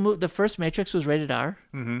realize the first Matrix was rated R?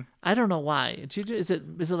 Mm-hmm. I don't know why. Is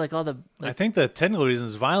it like all the... I think the technical reason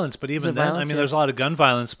is violence, but even then, violence? there's a lot of gun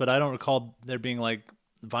violence, but I don't recall there being like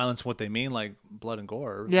violence, what they mean, like blood and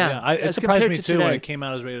gore. Yeah. It surprised me too today. when it came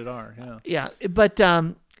out as rated R. Yeah. Yeah, but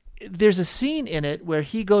there's a scene in it where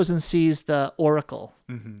he goes and sees the Oracle,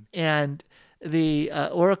 and the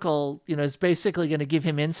Oracle, is basically going to give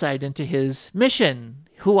him insight into his mission.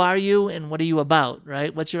 Who are you, and what are you about?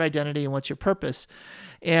 Right? What's your identity, and what's your purpose?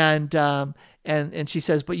 And she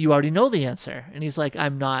says, but you already know the answer. And he's like,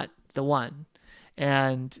 I'm not the one.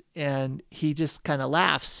 And he just kind of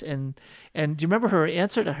laughs. And do you remember her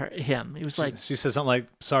answer to him? He was like, she says something like,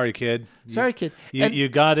 "Sorry, kid. Sorry, kid. You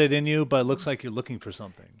got it in you, but it looks like you're looking for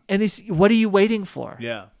something." And what are you waiting for?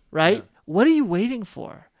 Yeah. Right? Yeah. What are you waiting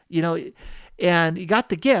for? And you got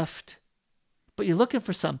the gift, but you're looking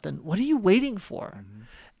for something. What are you waiting for? Mm-hmm.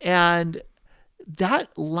 And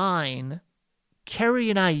that line,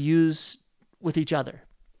 Carrie and I use with each other.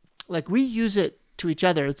 Like, we use it to each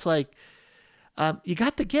other. It's like, you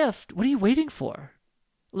got the gift. What are you waiting for?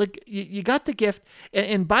 Like, you got the gift.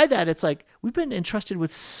 And by that, it's like, we've been entrusted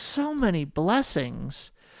with so many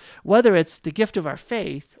blessings, whether it's the gift of our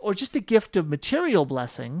faith or just the gift of material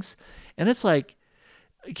blessings. And it's like,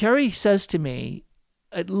 Carrie says to me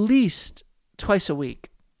at least twice a week,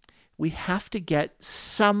 we have to get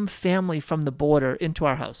some family from the border into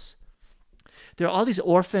our house. There are all these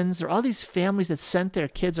orphans. There are all these families that sent their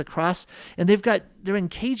kids across, and they're in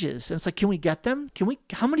cages. And it's like, can we get them?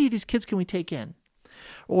 How many of these kids can we take in?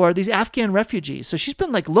 Or these Afghan refugees. So she's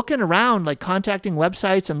been like looking around, like contacting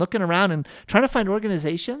websites and looking around and trying to find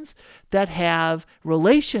organizations that have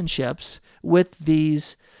relationships with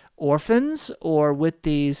these orphans or with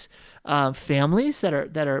these families that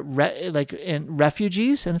are in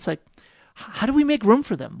refugees. And it's like, how do we make room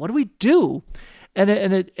for them? What do we do? And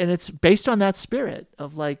it's based on that spirit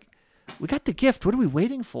of like, we got the gift. What are we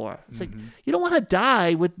waiting for? It's like, you don't want to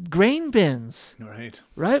die with grain bins.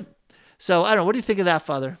 Right? So I don't know. What do you think of that,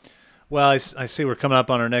 Father? Well, I see we're coming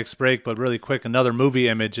up on our next break, but really quick, another movie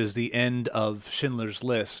image is the end of Schindler's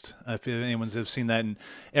List. If anyone's have seen that, and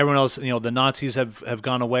everyone else, the Nazis have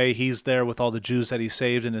gone away. He's there with all the Jews that he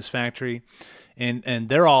saved in his factory, and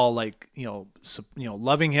they're all like,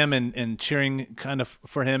 loving him and cheering kind of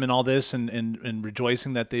for him and all this, and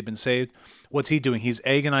rejoicing that they've been saved. What's he doing? He's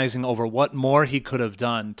agonizing over what more he could have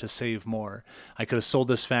done to save more. I could have sold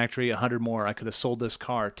this factory 100 more. I could have sold this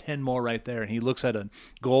car 10 more right there. And he looks at a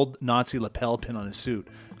gold Nazi lapel pin on his suit.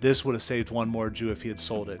 This would have saved one more Jew if he had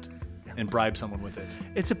sold it and bribed someone with it.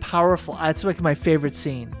 It's it's like my favorite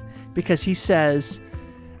scene because he says,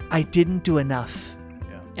 I didn't do enough.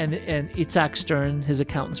 Yeah. And Itzhak Stern, his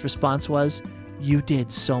accountant's response was, you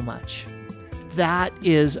did so much. That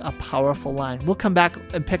is a powerful line. We'll come back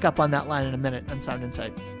and pick up on that line in a minute on Sound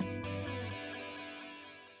Insight.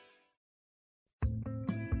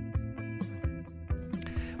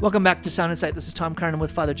 Welcome back to Sound Insight. This is Tom Carnan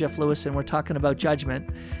with Father Jeff Lewis, and we're talking about judgment.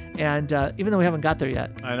 And even though we haven't got there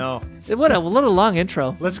yet. I know. What a little long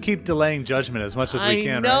intro. Let's keep delaying judgment as much as we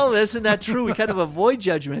can. I know, right? Isn't that true? We kind of avoid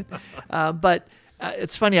judgment. But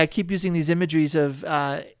it's funny, I keep using these imageries of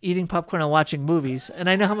eating popcorn and watching movies. And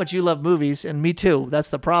I know how much you love movies, and me too. That's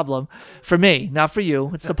the problem. For me, not for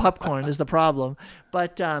you. It's the popcorn is the problem.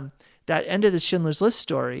 But that end of the Schindler's List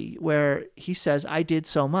story where he says, I did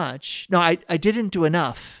so much. No, I didn't do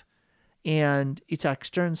enough. And Itzhak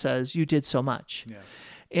Stern says, you did so much. Yeah.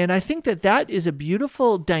 And I think that is a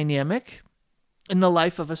beautiful dynamic in the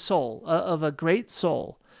life of a soul, of a great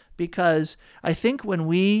soul. Because I think when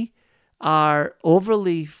we are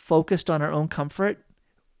overly focused on our own comfort,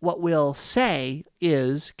 what we'll say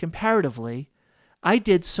is, comparatively, I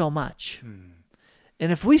did so much.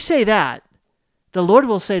 And if we say that, the Lord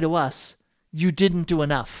will say to us, you didn't do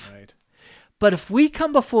enough. Right. But if we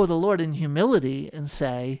come before the Lord in humility and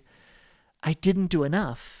say, I didn't do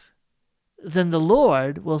enough, then the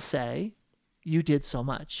Lord will say, you did so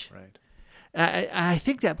much. Right. I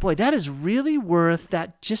think that is really worth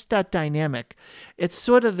that dynamic. It's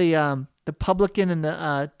sort of the publican and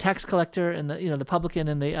the tax collector and the publican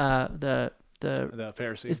and the The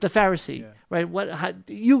Pharisee. It's the Pharisee, Yeah. right?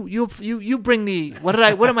 You bring the what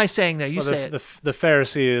am I saying there? You say it. The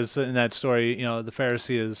Pharisee is in that story. The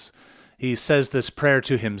Pharisee is. He says this prayer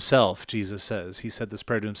to himself. Jesus says he said this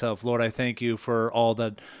prayer to himself. Lord, I thank you for all.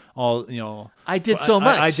 I did so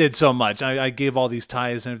much. I did so much. I gave all these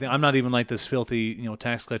tithes and everything. I'm not even like this filthy,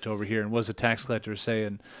 tax collector over here. And what does the tax collector say?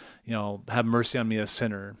 And have mercy on me, a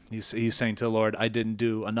sinner. He's saying to the Lord, I didn't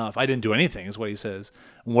do enough. I didn't do anything, is what he says.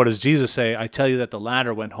 And what does Jesus say? I tell you that the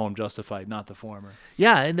latter went home justified, not the former.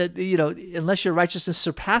 Yeah, and that unless your righteousness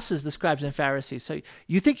surpasses the scribes and Pharisees. So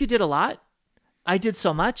you think you did a lot? I did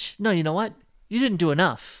so much? No, you know what? You didn't do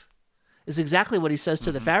enough. Is exactly what he says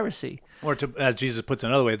to the Pharisee. Or as Jesus puts it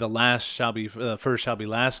another way, the first shall be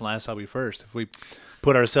last, and last shall be first. If we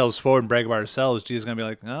put ourselves forward and brag about ourselves, Jesus is going to be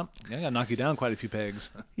like, oh, yeah, I got to knock you down quite a few pegs.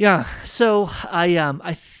 Yeah. So I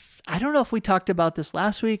don't know if we talked about this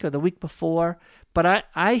last week or the week before, but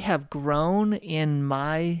I have grown in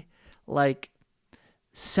my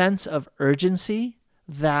sense of urgency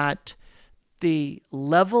that the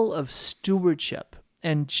level of stewardship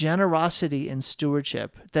and generosity in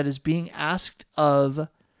stewardship that is being asked of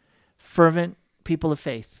fervent people of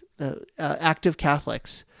faith, active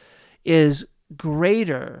Catholics, is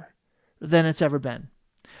greater than it's ever been.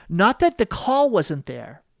 Not that the call wasn't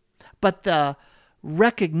there, but the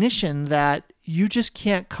recognition that you just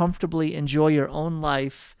can't comfortably enjoy your own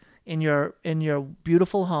life in your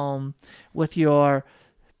beautiful home with your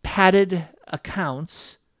padded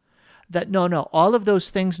accounts. That no, all of those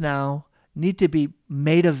things now need to be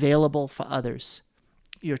made available for others.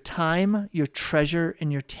 Your time, your treasure,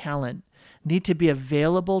 and your talent need to be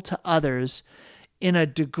available to others in a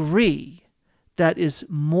degree that is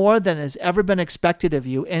more than has ever been expected of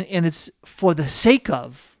you, and it's for the sake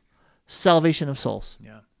of salvation of souls.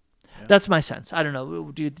 Yeah. That's my sense. I don't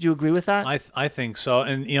know. Do you agree with that? I think so.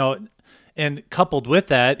 And and coupled with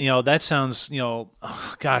that, that sounds, we're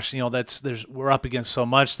up against so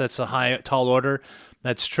much. That's a tall order.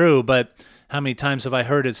 That's true. But how many times have I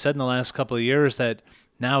heard it said in the last couple of years that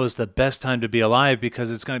now is the best time to be alive because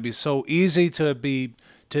it's going to be so easy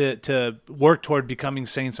to work toward becoming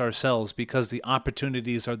saints ourselves because the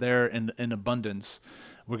opportunities are there in abundance.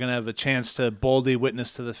 We're going to have a chance to boldly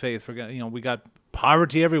witness to the faith. We're going, we got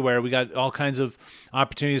poverty everywhere. We got all kinds of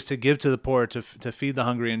opportunities to give to the poor, to feed the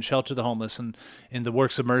hungry, and shelter the homeless, and in the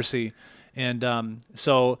works of mercy. And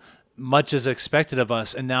so much is expected of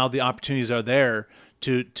us, and now the opportunities are there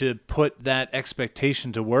to put that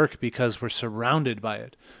expectation to work because we're surrounded by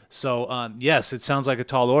it. So yes, it sounds like a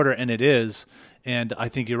tall order, and it is. And I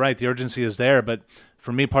think you're right. The urgency is there, but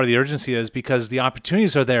for me, part of the urgency is because the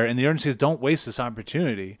opportunities are there, and the urgency is don't waste this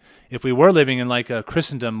opportunity. If we were living in like a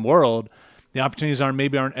Christendom world, the opportunities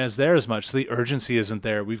aren't as there as much. So the urgency isn't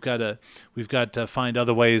there. We've got to find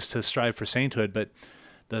other ways to strive for sainthood. But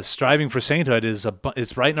the striving for sainthood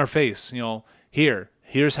it's right in our face.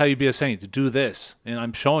 Here's how you be a saint. Do this, and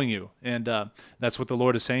I'm showing you. And that's what the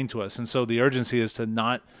Lord is saying to us. And so the urgency is to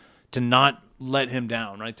not let him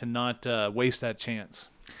down, right? To not waste that chance.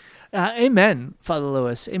 Amen, Father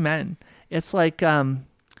Lewis. Amen. It's like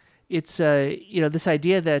this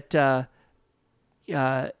idea that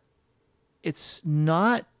it's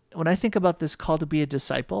not, when I think about this call to be a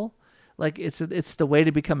disciple, like it's the way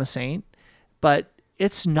to become a saint, but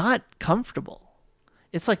it's not comfortable.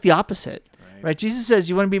 It's like the opposite, right? Jesus says,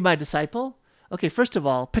 you want to be my disciple? Okay, first of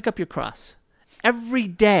all, pick up your cross. Every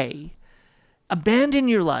day, abandon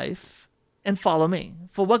your life and follow me.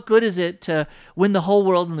 For what good is it to win the whole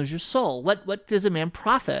world and lose your soul? What does a man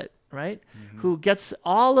profit, right? Mm-hmm. Who gets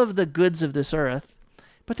all of the goods of this earth,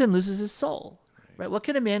 but then loses his soul, right? What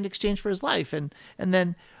can a man exchange for his life? And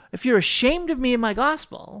then if you're ashamed of me and my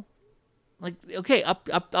gospel, like, okay,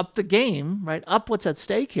 up the game, right? Up what's at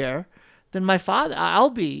stake here, then my Father, I'll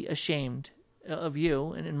be ashamed of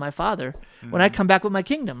you and my Father when I come back with my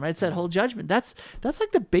kingdom, right? It's that whole judgment. That's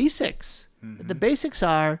like the basics. Mm-hmm. The basics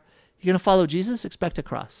are, you're going to follow Jesus, expect a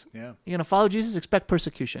cross. Yeah. You're going to follow Jesus, expect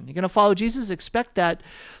persecution. You're going to follow Jesus, expect that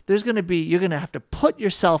you're going to have to put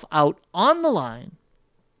yourself out on the line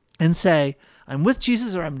and say, I'm with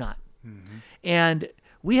Jesus or I'm not. Mm-hmm. And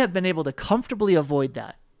we have been able to comfortably avoid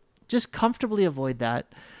that. Just comfortably avoid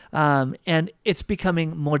that. And it's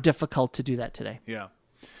becoming more difficult to do that today. Yeah.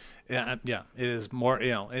 Yeah. It is more,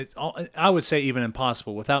 I would say even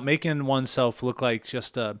impossible without making oneself look like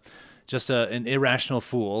just an irrational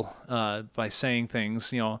fool by saying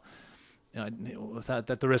things, without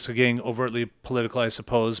at the risk of getting overtly political, I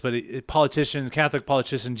suppose. But Catholic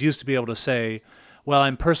politicians used to be able to say, well,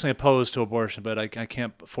 I'm personally opposed to abortion, but I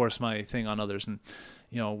can't force my thing on others. And,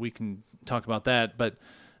 we can talk about that. But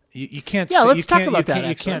you can't. Yeah, say, let's you talk can't, about you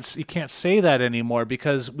that, can't, you can't say that anymore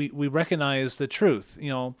because we recognize the truth.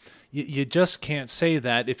 You just can't say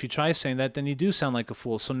that. If you try saying that, then you do sound like a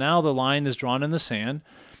fool. So now the line is drawn in the sand,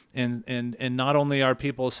 and not only are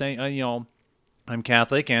people saying, I'm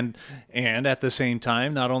Catholic, and at the same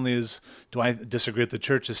time, not only do I disagree with the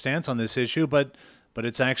church's stance on this issue, but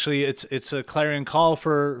it's actually it's a clarion call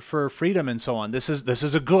for freedom and so on. This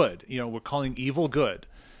is a good. We're calling evil good.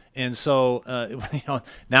 And so,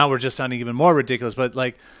 now we're just sounding even more ridiculous. But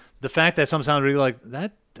like the fact that some sound really like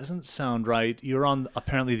that doesn't sound right. You're on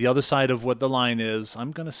apparently the other side of what the line is.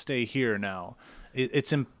 I'm going to stay here now. I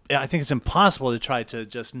think it's impossible to try to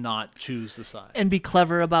just not choose the side and be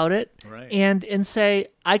clever about it, right? And say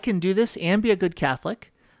I can do this and be a good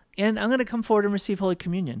Catholic, and I'm going to come forward and receive Holy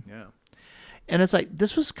Communion. Yeah. And it's like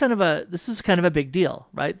this is kind of a big deal,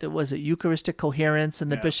 right? There was a Eucharistic coherence,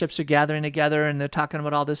 and the bishops are gathering together, and they're talking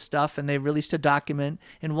about all this stuff, and they released a document.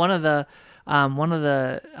 And one of the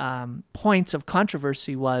points of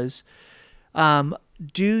controversy was,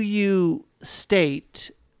 do you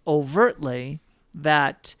state overtly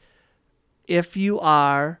that if you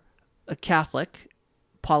are a Catholic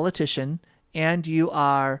politician and you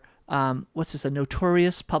are a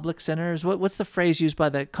notorious public sinner? What's the phrase used by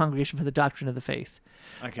the Congregation for the Doctrine of the Faith?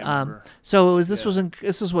 I can't remember. So this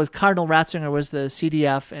was with Cardinal Ratzinger was the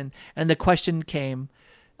CDF, and the question came: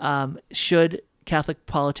 should Catholic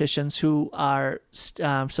politicians who are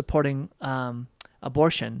supporting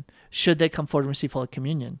abortion, should they come forward and receive Holy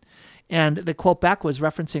Communion? And the quote back was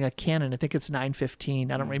referencing a canon. I think it's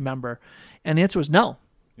 915. I don't remember. And the answer was no.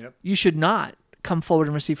 Yep. You should not come forward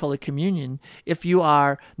and receive Holy Communion if you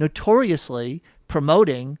are notoriously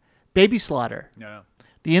promoting baby slaughter. Yeah.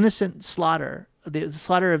 The innocent slaughter, the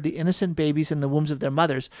slaughter of the innocent babies in the wombs of their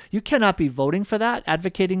mothers. You cannot be voting for that,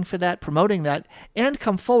 advocating for that, promoting that, and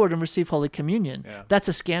come forward and receive Holy Communion. Yeah. That's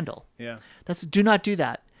a scandal. Yeah. Do not do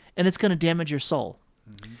that. And it's going to damage your soul.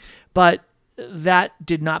 Mm-hmm. But that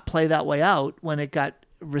did not play that way out when it got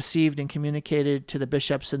received and communicated to the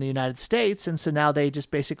bishops in the United States. And so now they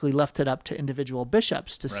just basically left it up to individual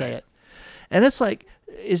bishops to say it. And it's like,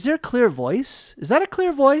 is there a clear voice? Is that a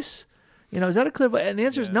clear voice? Is that a clear voice? And the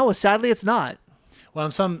answer is no. Sadly, it's not.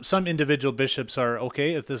 Well, some individual bishops are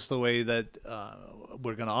okay if this is the way that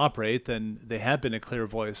we're going to operate. Then they have been a clear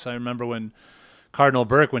voice. I remember when Cardinal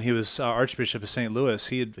Burke, when he was Archbishop of St. Louis,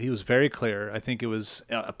 he was very clear. I think it was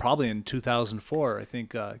probably in 2004. I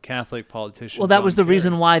think Catholic politician. Well, that John was the Kerry.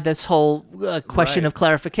 reason why this whole question of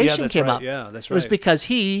clarification came up. Yeah, that's right. It was because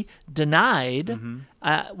he denied.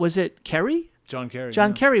 Was it Kerry? John Kerry.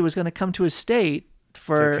 John Kerry was going to come to his state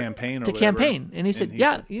to campaign, and he said,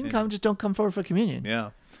 "Yeah, you can come, just don't come forward for communion." Yeah,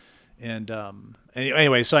 and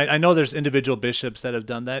anyway, so I know there's individual bishops that have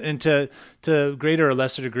done that, and to greater or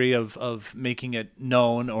lesser degree of making it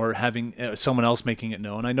known or having someone else making it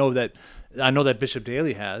known. I know that Bishop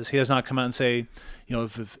Daly has. He has not come out and say,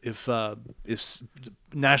 if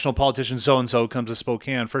national politician so and so comes to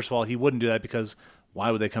Spokane, first of all, he wouldn't do that because why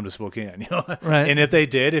would they come to Spokane? Right. And if they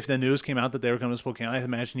did, if the news came out that they were coming to Spokane, I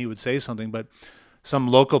imagine he would say something, but. Some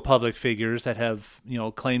local public figures that have,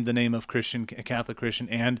 claimed the name of Catholic Christian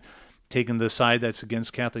and taken the side that's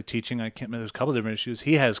against Catholic teaching. I can't remember, there's a couple of different issues.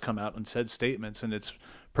 He has come out and said statements, and it's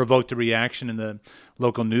provoked a reaction in the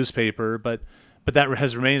local newspaper, but that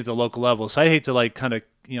has remained at the local level. So I hate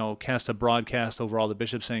to cast a broadcast over all the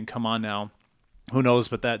bishops saying, come on now. Who knows,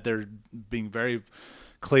 but that they're being very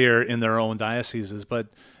clear in their own dioceses. But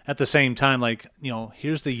at the same time,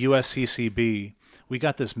 here's the USCCB. We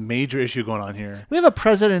got this major issue going on here. We have a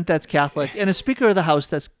president that's Catholic and a Speaker of the House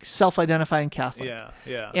that's self-identifying Catholic.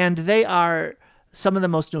 Yeah. And they are some of the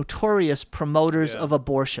most notorious promoters of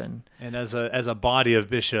abortion. And as a body of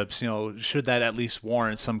bishops, should that at least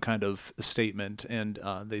warrant some kind of statement? And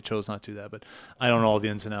they chose not to do that. But I don't know all the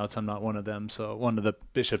ins and outs. I'm not one of them. So one of the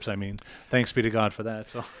bishops, thanks be to God for that.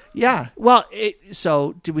 So yeah. Well,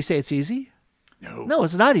 so did we say it's easy? No,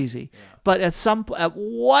 it's not easy. Yeah. But at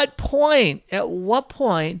what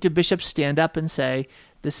point do bishops stand up and say,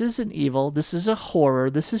 this is an evil, this is a horror,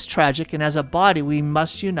 this is tragic, and as a body we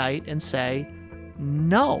must unite and say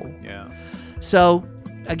no. Yeah. So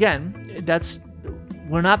again,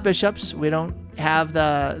 we're not bishops. We don't have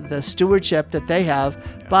the stewardship that they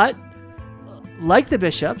have, but like the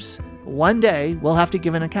bishops, one day we'll have to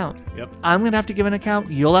give an account. Yep. I'm going to have to give an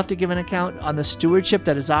account. You'll have to give an account on the stewardship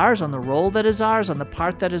that is ours, on the role that is ours, on the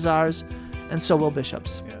part that is ours, and so will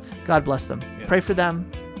bishops. Yeah. God bless them. Yeah. Pray for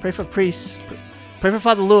them. Pray for priests. Pray for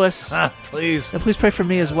Father Lewis. Please. And please pray for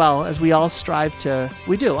me as well, as we all strive to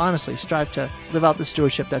live out the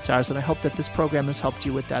stewardship that's ours. And I hope that this program has helped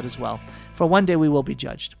you with that as well. For one day we will be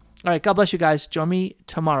judged. All right. God bless you guys. Join me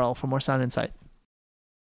tomorrow for more Sound Insight.